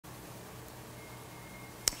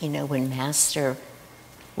You know, when Master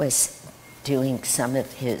was doing some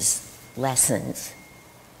of his lessons,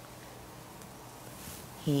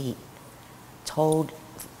 he told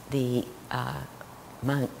the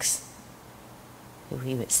monks who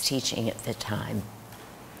he was teaching at the time,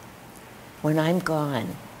 when I'm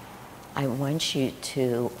gone, I want you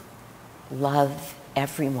to love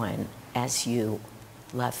everyone as you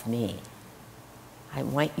love me. I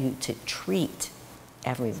want you to treat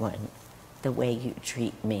everyone the way you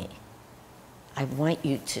treat me. I want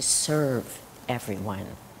you to serve everyone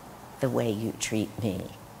the way you treat me.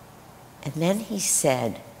 And then he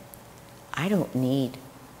said, I don't need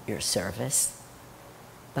your service,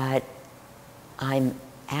 but I'm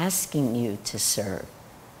asking you to serve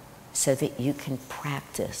so that you can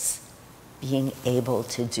practice being able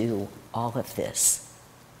to do all of this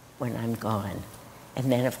when I'm gone.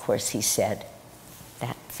 And then, of course, he said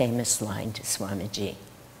that famous line to Swamiji,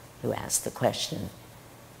 who asked the question.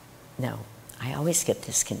 No, I always get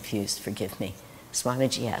this confused, forgive me.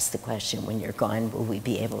 Swamiji asked the question, when you're gone, will we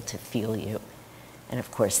be able to feel you? And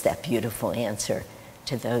of course, that beautiful answer,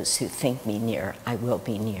 to those who think me near, I will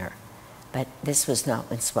be near. But this was not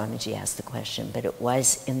when Swamiji asked the question, but it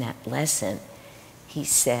was in that lesson. He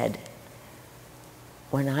said,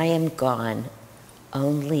 when I am gone,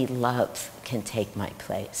 only love can take my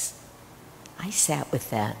place. I sat with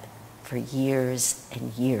that for years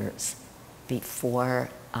and years before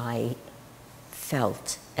I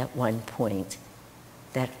felt at one point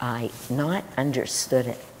that I not understood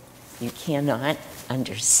it. You cannot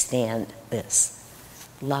understand this.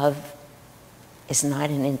 Love is not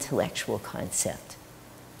an intellectual concept.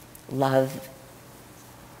 Love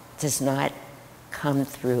does not come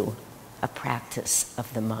through a practice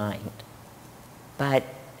of the mind, but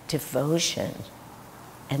devotion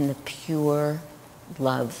and the pure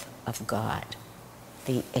love of God,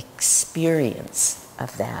 the experience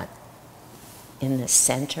of that in the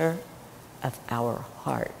center of our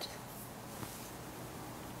heart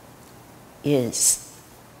is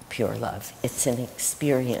pure love. It's an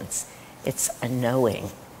experience. It's a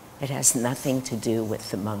knowing. It has nothing to do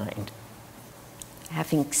with the mind.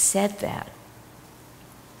 Having said that,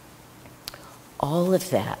 all of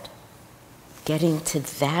that, getting to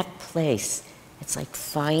that place, it's like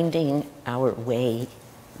finding our way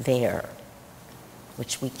there,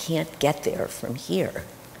 which we can't get there from here,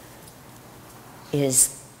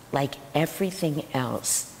 is like everything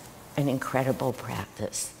else, an incredible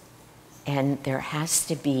practice. And there has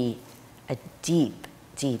to be a deep,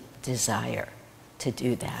 deep desire to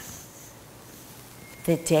do that.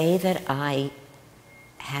 The day that I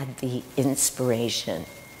had the inspiration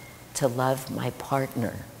to love my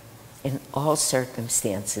partner in all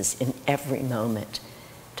circumstances, in every moment,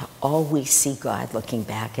 to always see God looking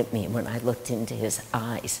back at me when I looked into his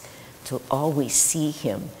eyes, to always see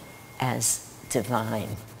him as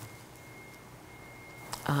divine.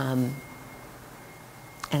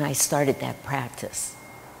 And I started that practice.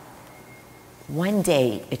 One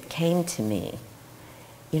day it came to me,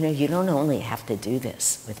 you know, you don't only have to do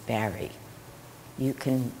this with Barry. You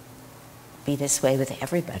can be this way with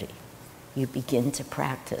everybody. You begin to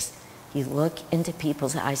practice. You look into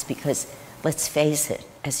people's eyes because, let's face it,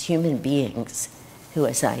 as human beings, who,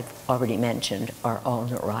 as I've already mentioned, are all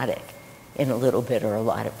neurotic in a little bit or a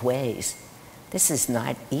lot of ways, this is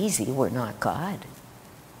not easy. We're not God.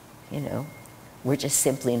 You know, we're just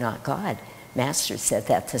simply not God. Master said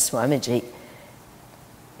that to Swamiji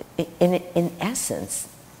in essence,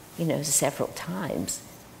 you know, several times,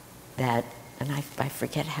 that, and I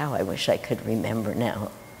forget how, I wish I could remember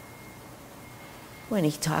now, when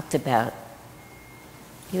he talked about,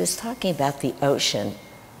 he was talking about the ocean,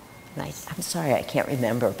 and I'm sorry, I can't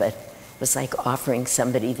remember, but it was like offering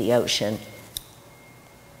somebody the ocean,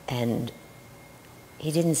 and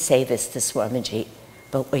he didn't say this to Swamiji,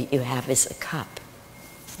 but what you have is a cup.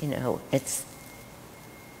 You know, it's,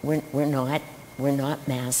 we're not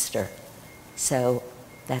Master. So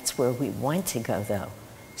that's where we want to go, though.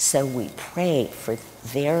 So we pray for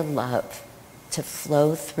their love to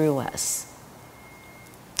flow through us.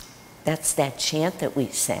 That's that chant that we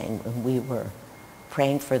sang when we were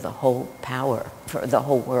praying for the whole power, for the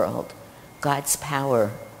whole world. God's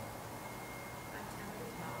power.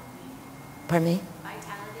 Pardon me?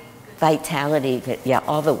 Vitality, good, yeah,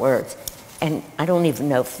 all the words. And I don't even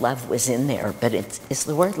know if love was in there, but is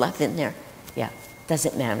the word love in there? Yeah,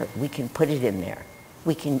 doesn't matter. We can put it in there.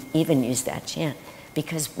 We can even use that chant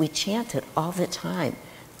because we chant it all the time.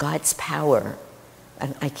 God's power,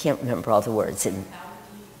 and I can't remember all the words. Good health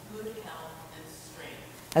and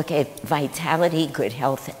strength. Okay, vitality, good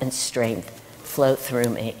health, and strength flow through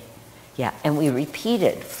me. Yeah, and we repeat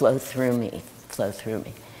it, flow through me, flow through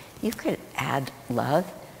me. You could add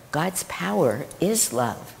love. God's power is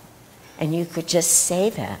love. And you could just say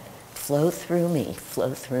that. Flow through me,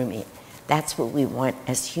 flow through me. That's what we want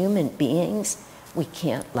as human beings. We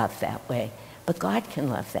can't love that way, but God can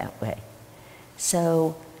love that way.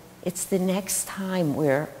 So it's the next time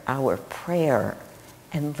where our prayer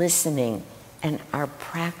and listening and our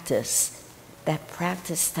practice, that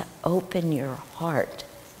practice to open your heart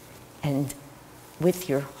and with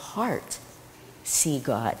your heart see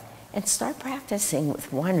God. And start practicing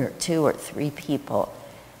with 1 or 2 or 3 people.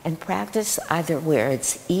 And practice either where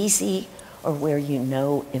it's easy or where you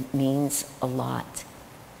know it means a lot.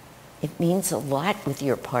 It means a lot with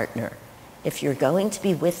your partner. If you're going to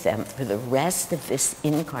be with them for the rest of this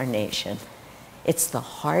incarnation, it's the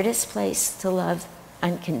hardest place to love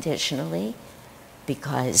unconditionally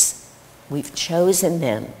because we've chosen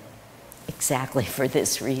them exactly for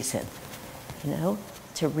this reason, you know,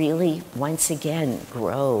 to really once again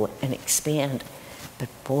grow and expand. But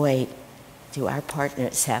boy, do our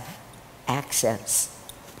partners have access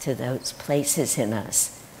to those places in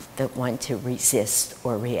us that want to resist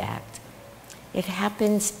or react. It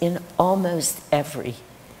happens in almost every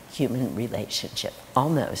human relationship,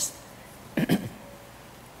 almost.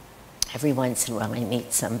 Every once in a while I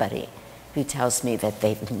meet somebody who tells me that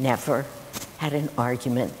they've never had an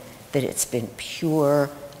argument, that it's been pure,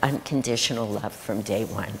 unconditional love from day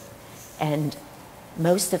one. And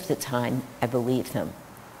most of the time I believe them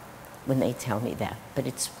when they tell me that, but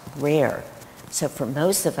it's rare. So for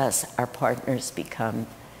most of us, our partners become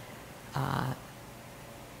a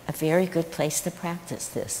very good place to practice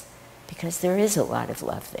this because there is a lot of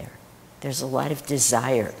love there. There's a lot of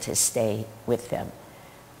desire to stay with them,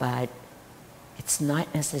 but it's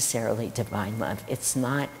not necessarily divine love. It's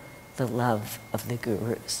not the love of the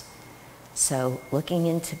gurus. So looking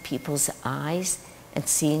into people's eyes and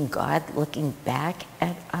seeing God looking back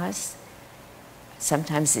at us,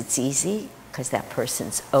 sometimes it's easy because that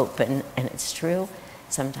person's open and it's true.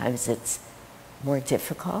 Sometimes it's more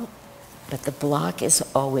difficult, but the block is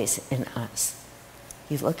always in us.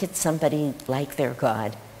 You look at somebody like they're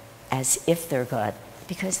God, as if they're God,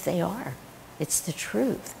 because they are. It's the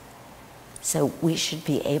truth. So we should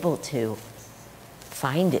be able to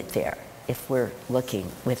find it there if we're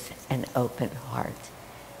looking with an open heart.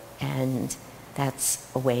 And that's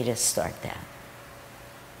a way to start that.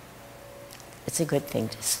 It's a good thing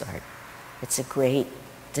to start. It's a great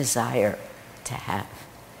desire to have.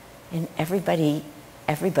 And everybody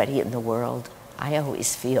in the world, I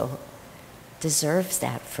always feel, deserves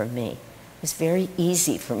that from me. It was very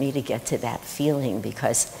easy for me to get to that feeling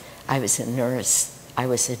because I was a nurse, I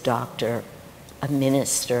was a doctor, a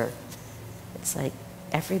minister. It's like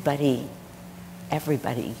everybody,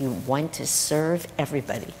 you want to serve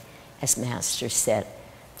everybody, as Master said,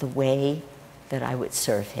 the way that I would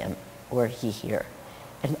serve him or he here.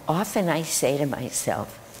 And often I say to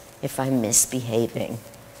myself, if I'm misbehaving,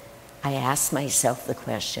 I ask myself the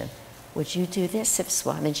question, would you do this if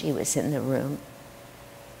Swamiji was in the room?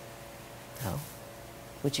 No.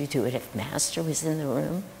 Would you do it if Master was in the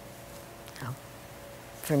room? No.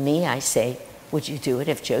 For me, I say, would you do it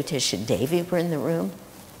if Jyotish and Devi were in the room?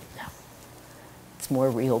 No. It's more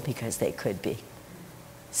real because they could be.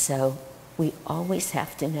 So we always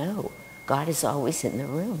have to know God is always in the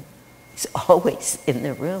room. He's always in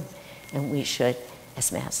the room. And we should,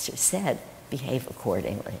 as Master said, behave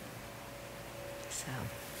accordingly. So.